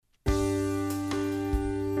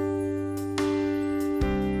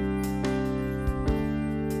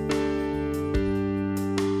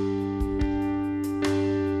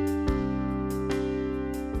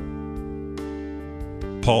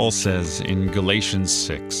Paul says in Galatians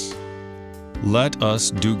 6, "Let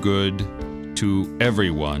us do good to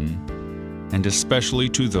everyone, and especially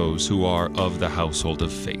to those who are of the household of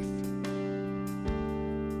faith."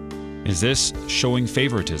 Is this showing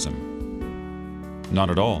favoritism? Not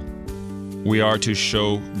at all. We are to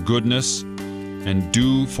show goodness and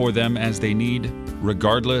do for them as they need,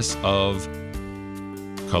 regardless of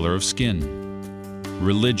color of skin,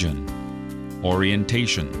 religion,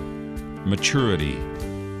 orientation, maturity,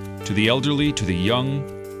 to the elderly, to the young,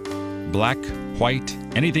 black, white,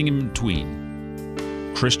 anything in between,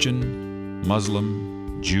 Christian,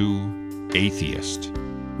 Muslim, Jew, atheist.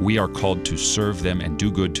 We are called to serve them and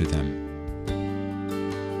do good to them.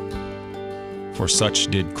 For such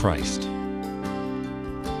did Christ.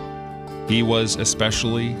 He was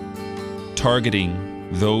especially targeting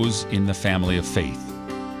those in the family of faith,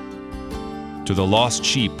 to the lost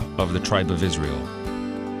sheep of the tribe of Israel.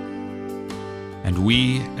 And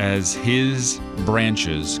we, as His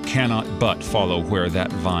branches, cannot but follow where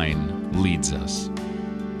that vine leads us.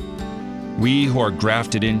 We who are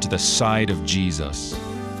grafted into the side of Jesus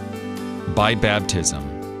by baptism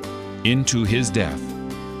into His death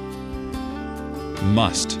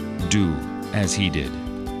must do as He did.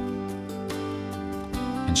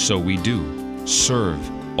 And so we do serve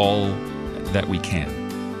all that we can,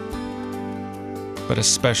 but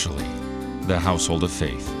especially the household of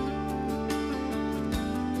faith.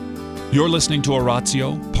 You're listening to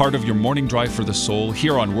Oratio, part of your morning drive for the soul,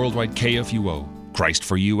 here on Worldwide KFUO. Christ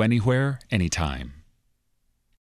for you anywhere, anytime.